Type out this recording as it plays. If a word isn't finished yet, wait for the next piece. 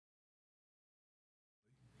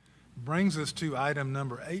Brings us to item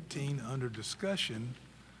number 18 under discussion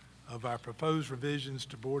of our proposed revisions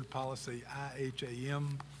to Board Policy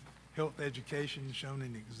IHAM, Health Education, shown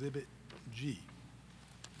in Exhibit G.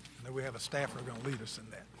 I know we have a staffer going to lead us in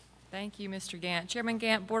that. Thank you, Mr. Gant. Chairman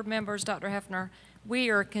Gant, board members, Dr. Hefner, we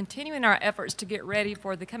are continuing our efforts to get ready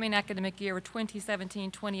for the coming academic year of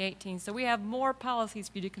 2017-2018. So we have more policies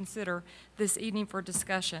for you to consider this evening for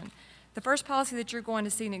discussion. The first policy that you're going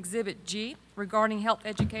to see in Exhibit G regarding health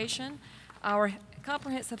education, our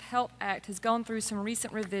Comprehensive Health Act has gone through some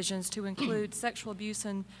recent revisions to include sexual abuse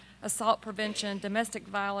and assault prevention, domestic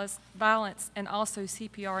violence, and also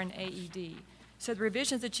CPR and AED. So the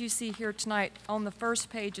revisions that you see here tonight on the first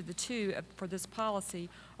page of the two for this policy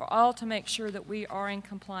are all to make sure that we are in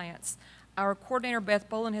compliance. Our coordinator, Beth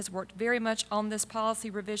Boland, has worked very much on this policy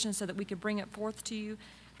revision so that we could bring it forth to you.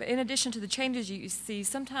 But in addition to the changes you see,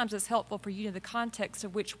 sometimes it's helpful for you to know the context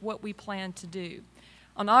of what we plan to do.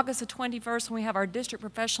 On August the 21st, when we have our District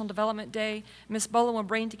Professional Development Day, Ms. Boland will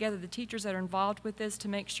bring together the teachers that are involved with this to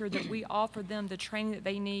make sure that we offer them the training that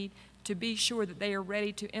they need to be sure that they are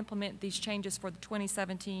ready to implement these changes for the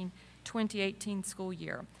 2017-2018 school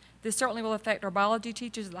year. This certainly will affect our biology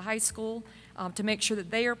teachers at the high school to make sure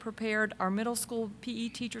that they are prepared. Our middle school PE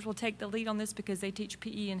teachers will take the lead on this because they teach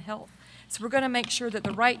PE and health. So we're going to make sure that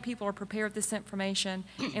the right people are prepared with this information,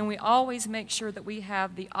 and we always make sure that we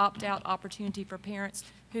have the opt-out opportunity for parents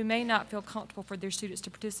who may not feel comfortable for their students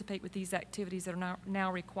to participate with these activities that are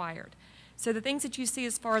now required. So the things that you see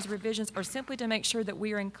as far as revisions are simply to make sure that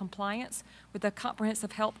we are in compliance with the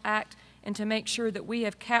Comprehensive Health Act and to make sure that we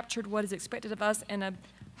have captured what is expected of us in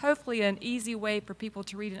hopefully an easy way for people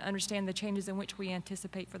to read and understand the changes in which we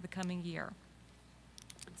anticipate for the coming year.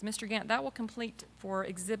 So Mr. Gant, that will complete for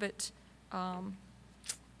Exhibit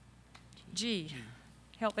G,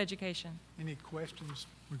 Health Education. Any questions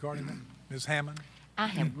regarding that? Ms. Hammond? I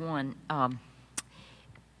have one.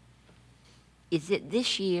 Is it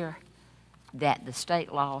this year that the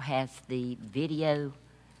state law has the video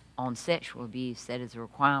on sexual abuse that is a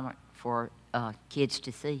requirement for kids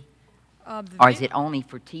to see? Or is it only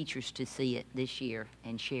for teachers to see it this year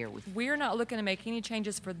and share with you? We're not looking to make any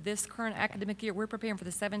changes for this current academic year. We're preparing for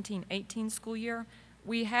the 17-18 school year.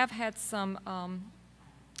 We have had some,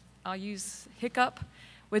 I'll use hiccup,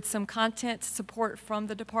 with some content support from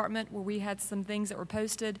the department where we had some things that were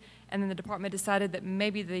posted and then the department decided that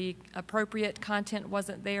maybe the appropriate content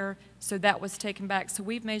wasn't there, so that was taken back. So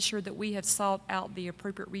we've made sure that we have sought out the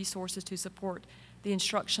appropriate resources to support the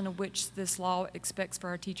instruction of which this law expects for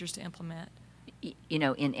our teachers to implement. You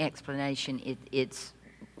know, in explanation, it's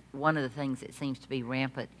one of the things that seems to be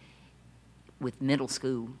rampant with middle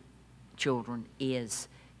school children is,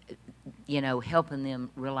 you know, helping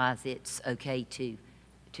them realize it's okay to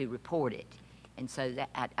report it. And so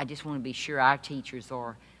that I just want to be sure our teachers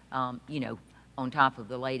are, you know, on top of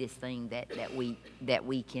the latest thing that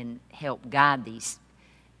we can help guide these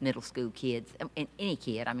middle school kids, and any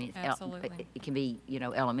kid. I mean, it can be, you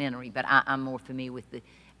know, elementary, but I'm more familiar with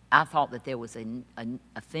I thought that there was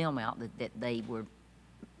a film out that they were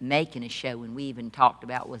making a show, and we even talked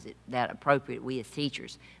about, was it that appropriate, we as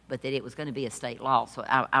teachers, but that it was going to be a state law. So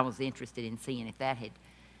I was interested in seeing if that had,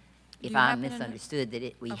 if I misunderstood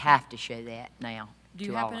that we have to show that now. Do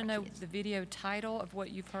you happen to know the video title of what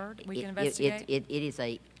you've heard? We can investigate. It is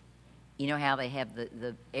a, you know how they have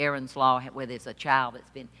the Aaron's Law where there's a child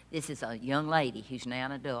that's been, this is a young lady who's now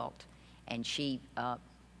an adult, and she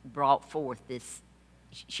brought forth this,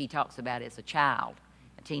 she talks about it as a child,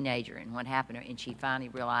 a teenager, and what happened to her, and she finally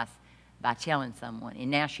realized by telling someone,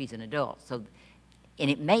 and now she's an adult. So,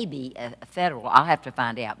 and it may be a federal, I'll have to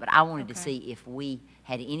find out, but I wanted to see if we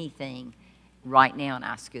had anything right now in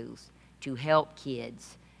our schools to help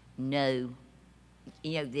kids know,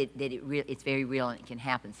 you know, that it's very real and it can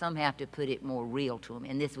happen. Some have to put it more real to them,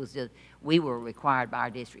 and this was just, we were required by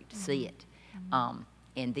our district to see it,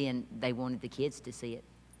 and then they wanted the kids to see it,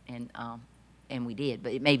 and we did,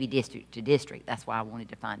 but it may be district to district. That's why I wanted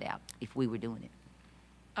to find out if we were doing it.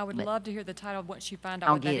 I would love to hear the title once you find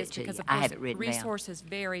out what that is, because of course resources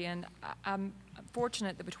vary, and I'm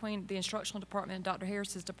fortunate that between the instructional department and Dr.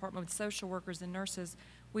 Harris's department with social workers and nurses,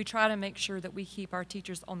 we try to make sure that we keep our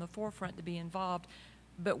teachers on the forefront to be involved,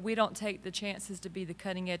 but we don't take the chances to be the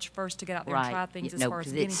cutting edge first to get out there and try things as far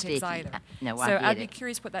as guinea pigs either. So I'd be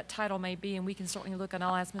curious what that title may be, and we can certainly look, and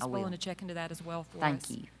I'll ask Ms. Boland to check into that as well for us. Thank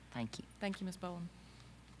you. Thank you. Thank you, Ms. Boland.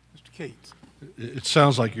 Mr. Cates. It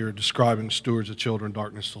sounds like you're describing Stewards of Children,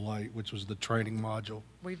 Darkness to Light, which was the training module.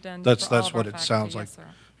 We've done that's for all of what our it faculty, sounds like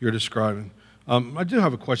you're describing. I do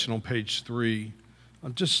have a question on page 3.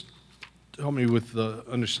 Just help me with the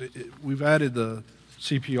understand. We've added the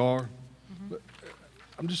CPR.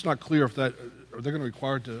 I'm just not clear if that, are they going to be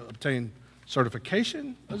required to obtain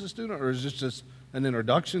certification as a student, or is this just an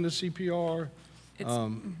introduction to CPR?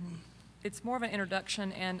 It's more of an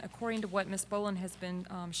introduction, and according to what Ms. Boland has been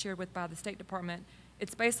shared with by the State Department,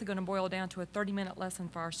 it's basically going to boil down to a 30-minute lesson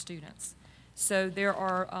for our students. So there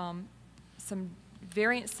are some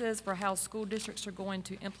variances for how school districts are going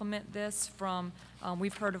to implement this from,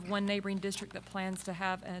 we've heard of one neighboring district that plans to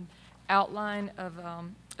have an outline of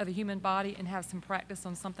a human body and have some practice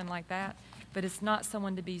on something like that, but it's not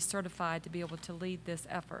someone to be certified to be able to lead this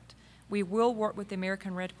effort. We will work with the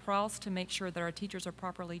American Red Cross to make sure that our teachers are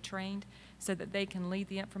properly trained so that they can lead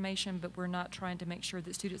the information, but we're not trying to make sure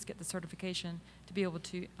that students get the certification to be able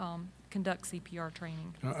to conduct CPR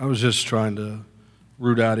training. I was just trying to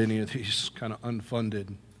root out any of these kind of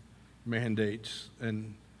unfunded mandates,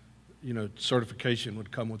 and, you know, certification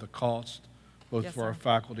would come with a cost, both Yes, for our sir.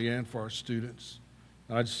 faculty and for our students.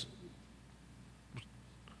 And I just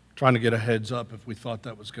trying to get a heads up if we thought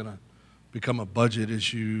that was going to become a budget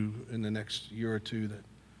issue in the next year or two, that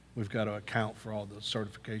we've got to account for all the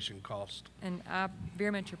certification costs. And I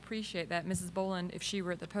very much appreciate that. Mrs. Boland, if she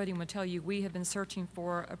were at the podium, would tell you we have been searching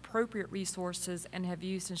for appropriate resources and have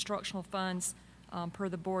used instructional funds per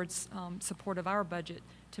the board's support of our budget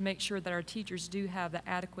to make sure that our teachers do have the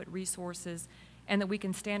adequate resources and that we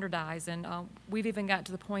can standardize. And we've even gotten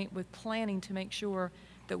to the point with planning to make sure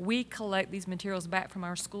that we collect these materials back from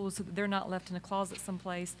our schools so that they're not left in a closet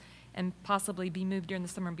someplace and possibly be moved during the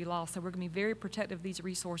summer and be lost. So we're going to be very protective of these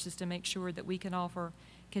resources to make sure that we can offer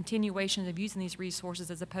continuation of using these resources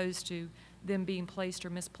as opposed to them being placed or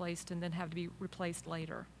misplaced and then have to be replaced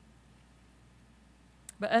later.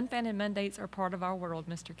 But unfunded mandates are part of our world,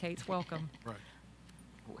 Mr. Cates. Welcome. Right.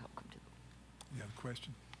 Welcome to You have a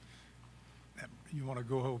question? You want to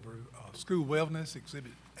go over school wellness,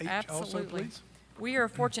 Exhibit H also, Absolutely. please? We are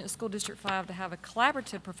fortunate in School District 5 to have a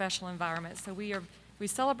collaborative professional environment. So we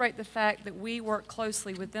celebrate the fact that we work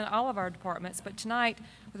closely within all of our departments, but tonight,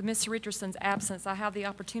 with Mr. Richardson's absence, I have the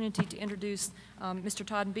opportunity to introduce Mr.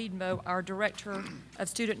 Todd Beedmo, our Director of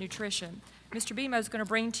Student Nutrition. Mr. Beedmo is going to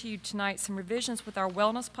bring to you tonight some revisions with our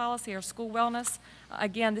wellness policy, our school wellness.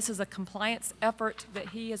 Again, this is a compliance effort that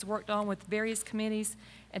he has worked on with various committees,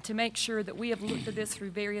 and to make sure that we have looked at this through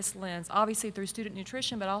various lenses, obviously through student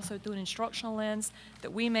nutrition, but also through an instructional lens,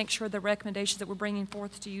 that we make sure the recommendations that we're bringing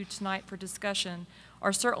forth to you tonight for discussion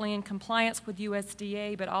are certainly in compliance with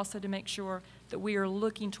USDA, but also to make sure that we are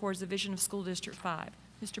looking towards the vision of School District 5.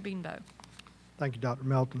 Mr. Beanbo. Thank you, Dr.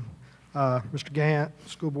 Melton. Mr. Gant,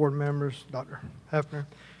 school board members, Dr. Hefner.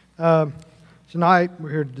 Tonight,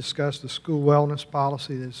 we're here to discuss the school wellness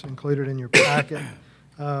policy that's included in your packet.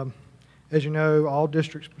 As you know, all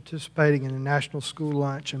districts participating in the National School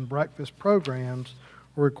Lunch and Breakfast programs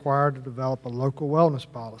are required to develop a local wellness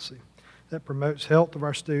policy that promotes health of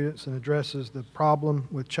our students and addresses the problem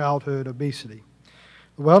with childhood obesity.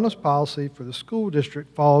 The wellness policy for the school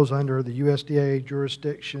district falls under the USDA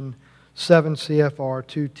jurisdiction 7 CFR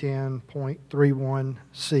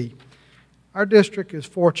 210.31C. Our district is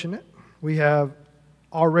fortunate. We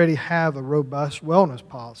already have a robust wellness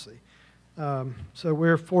policy. So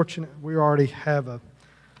we're fortunate we already have a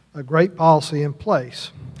great policy in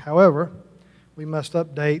place. However, we must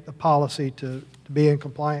update the policy to be in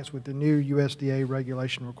compliance with the new USDA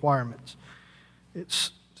regulation requirements.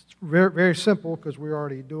 It's very, very simple because we're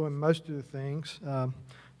already doing most of the things.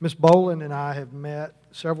 Ms. Boland and I have met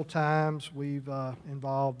several times. We've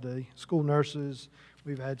involved the school nurses.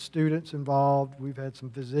 We've had students involved. We've had some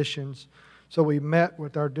physicians. So we met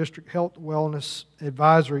with our District Health Wellness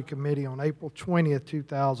Advisory Committee on April 20th,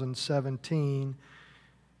 2017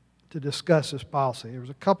 to discuss this policy. There was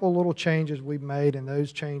a couple little changes we made, and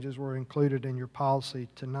those changes were included in your policy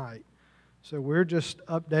tonight. So we're just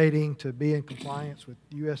updating to be in compliance with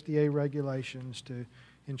USDA regulations to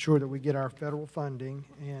ensure that we get our federal funding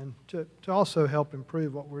and to also help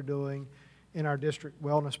improve what we're doing in our district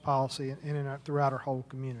wellness policy and throughout our whole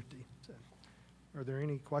community. So, are there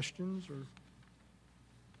any questions or?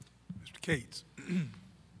 Mr. Cates.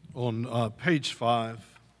 On page 5,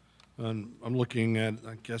 and I'm looking at,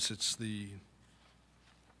 I guess it's the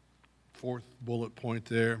 4th bullet point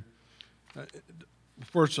there.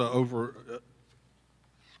 First,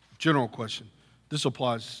 general question. This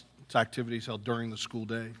applies to activities held during the school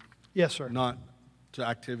day, Yes, sir. not to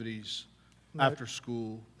activities No, after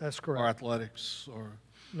school That's or correct. athletics or.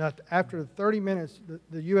 Now, after the 30 minutes,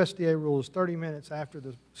 the USDA rule is 30 minutes after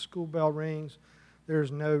the school bell rings.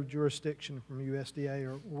 There's no jurisdiction from USDA,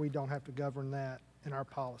 or we don't have to govern that in our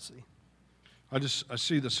policy. I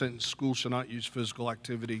see the sentence, schools shall not use physical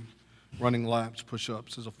activity, running laps,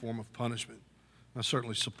 push-ups as a form of punishment. I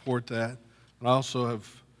certainly support that. And I also have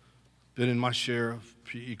been in my share of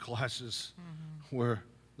PE classes where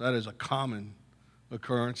that is a common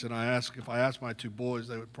occurrence. And if I asked my 2 boys,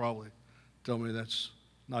 they would probably tell me that's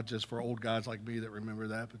not just for old guys like me that remember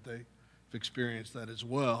that, but they've experienced that as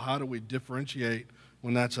well. How do we differentiate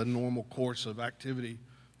when that's a normal course of activity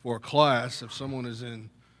for a class? If someone is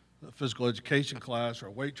in a physical education class or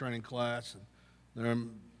a weight training class and they're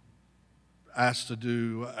asked to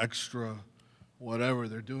do extra whatever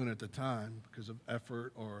they're doing at the time because of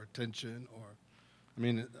effort or attention, or, I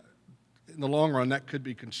mean, in the long run, that could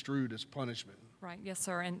be construed as punishment. Right, yes,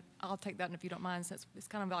 sir, and I'll take that if you don't mind, since it's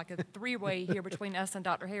kind of like a three-way here between us and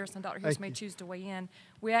Dr. Harrison. Dr. Harrison may choose to weigh in.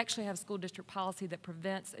 We actually have school district policy that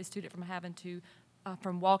prevents a student from having to,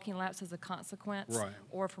 from walking laps as a consequence, Right.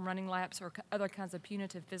 or from running laps or other kinds of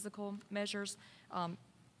punitive physical measures.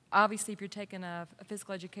 Obviously, if you're taking a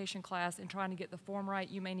physical education class and trying to get the form right,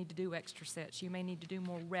 you may need to do extra sets. You may need to do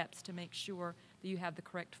more reps to make sure that you have the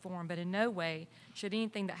correct form. But in no way should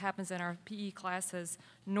anything that happens in our PE classes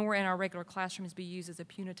nor in our regular classrooms be used as a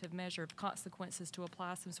punitive measure of consequences to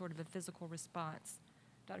apply some sort of a physical response.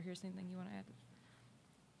 Dr. Harris, anything you want to add?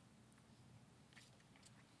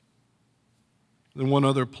 Then one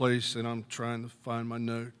other place, and I'm trying to find my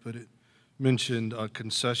note, but it mentioned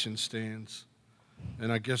concession stands.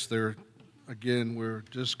 And I guess we're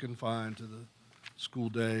just confined to the school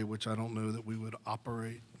day, which I don't know that we would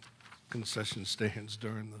operate concession stands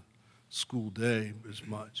during the school day as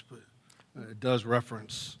much, but it does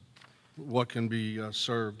reference what can be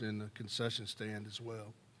served in the concession stand as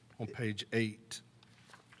well on page 8.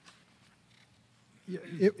 Yeah,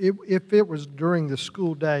 if it was during the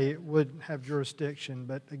school day, it would have jurisdiction,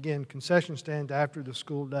 but again, concession stand after the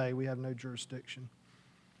school day, we have no jurisdiction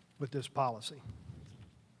with this policy.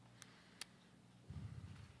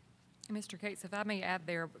 Mr. Cates, if I may add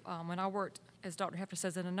there, when I worked, as Dr. Hefner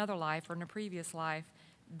says, in another life or in a previous life,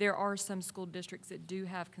 there are some school districts that do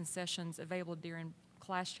have concessions available during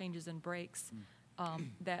class changes and breaks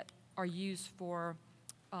that are used for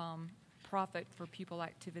profit, for pupil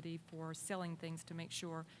activity, for selling things to make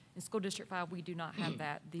sure. In School District 5, we do not have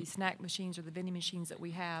that. The snack machines or the vending machines that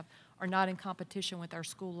we have are not in competition with our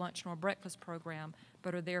school lunch nor breakfast program,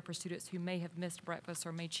 but are there for students who may have missed breakfast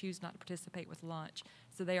or may choose not to participate with lunch.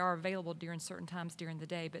 So they are available during certain times during the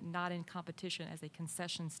day, but not in competition as a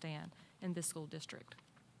concession stand in this school district.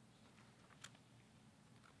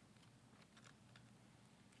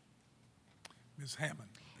 Ms. Hammond.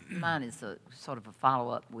 Mine is a sort of a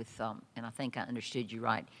follow-up with, and I think I understood you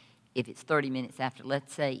right. If it's 30 minutes after,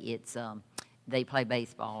 let's say it's they play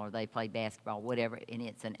baseball or they play basketball, whatever, and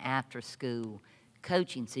it's an after-school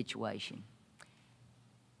coaching situation,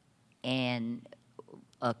 and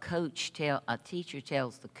a teacher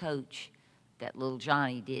tells the coach that little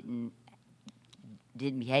Johnny didn't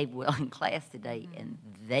behave well in class today, and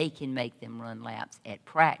they can make them run laps at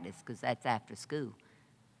practice because that's after school.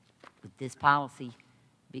 With this policy,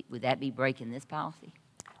 would that be breaking this policy?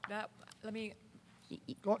 Let me,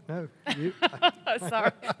 No, you,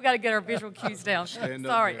 sorry, we got to get our visual cues down. Stand up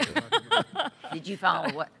Sorry. there. Did you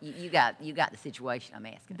follow what, you got the situation I'm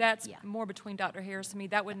asking? That's Yeah. more between Dr. Harris and me.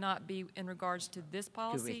 That would not be in regards to this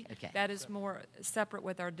policy. Okay. That is more separate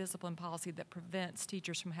with our discipline policy that prevents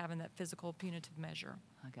teachers from having that physical punitive measure.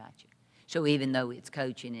 I got you. So even though it's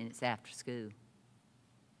coaching and it's after school,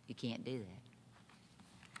 you can't do that?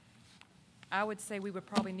 I would say we would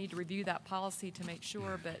probably need to review that policy to make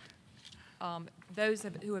sure, but those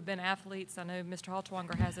who have been athletes, I know Mr.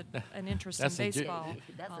 Halterwanger has an interest in That's a baseball.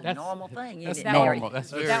 That's a normal thing, That's isn't it, that would Mary? normal.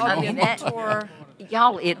 That's very That would be a normal. mentor.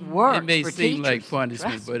 Y'all, it works It may for seem like teachers.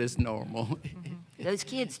 punishment, Trust me. but it's normal. Those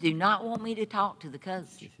kids do not want me to talk to the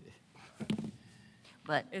coach.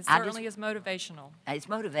 But It I certainly is motivational. it's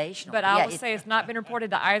motivational. But I Yeah, will say it's not been reported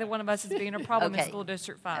to either one of us as being a problem in Okay. School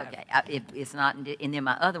District 5. Okay, it's not, and then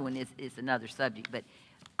my other one is another subject, but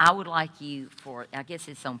I would like you for, I guess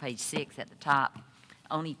it's on page 6 at the top,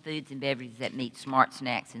 only foods and beverages that meet smart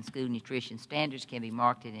snacks and school nutrition standards can be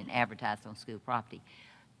marketed and advertised on school property.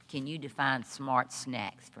 Can you define smart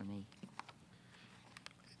snacks for me?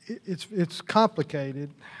 it's complicated.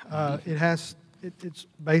 It's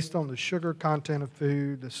based on the sugar content of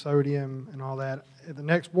food, the sodium and all that. At the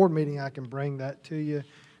next board meeting, I can bring that to you.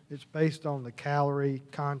 It's based on the calorie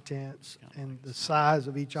contents and the size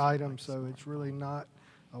of each item, so it's really not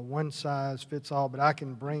a one-size-fits-all, but I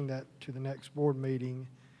can bring that to the next board meeting.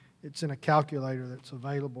 It's in a calculator that's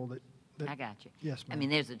available that I got you. Yes, I ma'am. mean,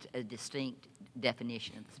 there's a distinct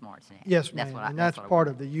definition of the smart snack. Yes, ma'am, and that's part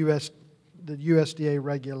of the USDA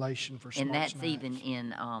regulation for smart And that's snacks. even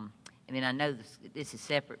in, I mean, I know this is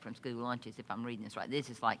separate from school lunches, if I'm reading this right. This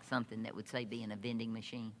is like something that would, say, be in a vending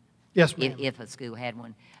machine. Yes, ma'am. If a school had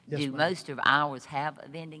one. Yes, Do ma'am. most of ours have a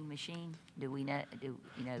vending machine? Do we know,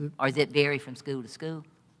 or does it vary from school to school?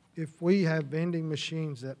 If we have vending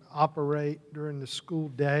machines that operate during the school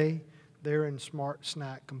day, they're in smart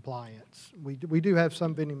snack compliance. We do have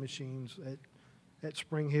some vending machines at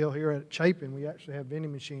Spring Hill. Here at Chapin, we actually have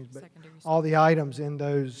vending machines, but Secondary all the items in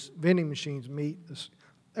those vending machines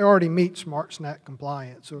they already meet smart snack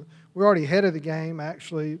compliance. So we're already ahead of the game,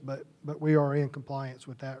 actually, but we are in compliance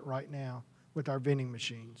with that right now with our vending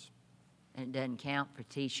machines. And it doesn't count for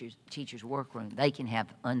teachers' workroom. They can have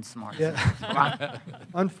unsmart Yeah. snacks,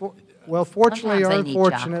 right? Well, fortunately or Sometimes they need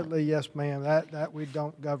unfortunately, yes, ma'am, that we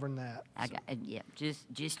don't govern that. Yeah,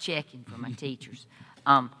 just checking for my teachers.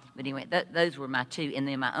 But anyway, those were my two. And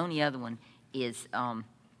then my only other one is,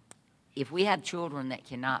 if we have children that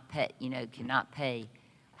cannot pay,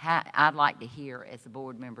 I'd like to hear as a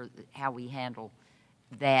board member how we handle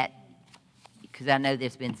that, because I know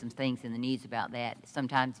there's been some things in the news about that.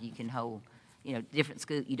 Sometimes you can hold, different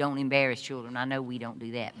schools, you don't embarrass children. I know we don't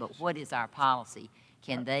do that, but what is our policy?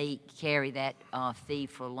 Can they carry that fee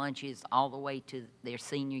for lunches all the way to their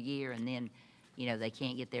senior year, and then, they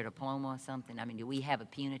can't get their diploma or something? I mean, do we have a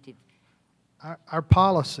punitive? Our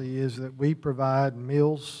policy is that we provide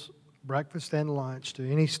meals, breakfast and lunch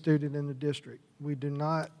to any student in the district. We do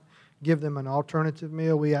not give them an alternative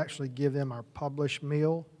meal. We actually give them our published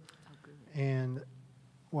meal. And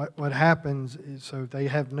what happens is, so they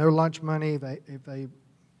have no lunch money.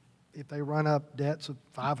 If they run up debts of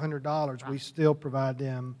 $500, we still provide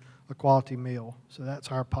them a quality meal. So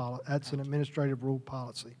that's our policy. That's an administrative rule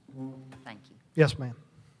policy. Thank you. Yes, ma'am.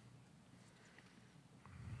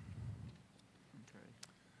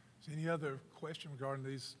 Is there any other question regarding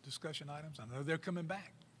these discussion items? I know they're coming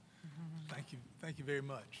back. Thank you. Thank you very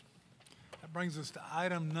much. That brings us to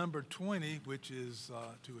item number 20, which is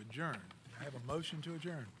to adjourn. I have a motion to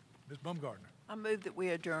adjourn. Ms. Baumgartner. I move that we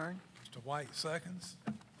adjourn. Mr. White seconds.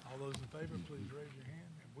 All those in favor, please raise your hand.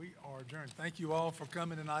 And we are adjourned. Thank you all for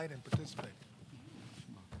coming tonight and participating.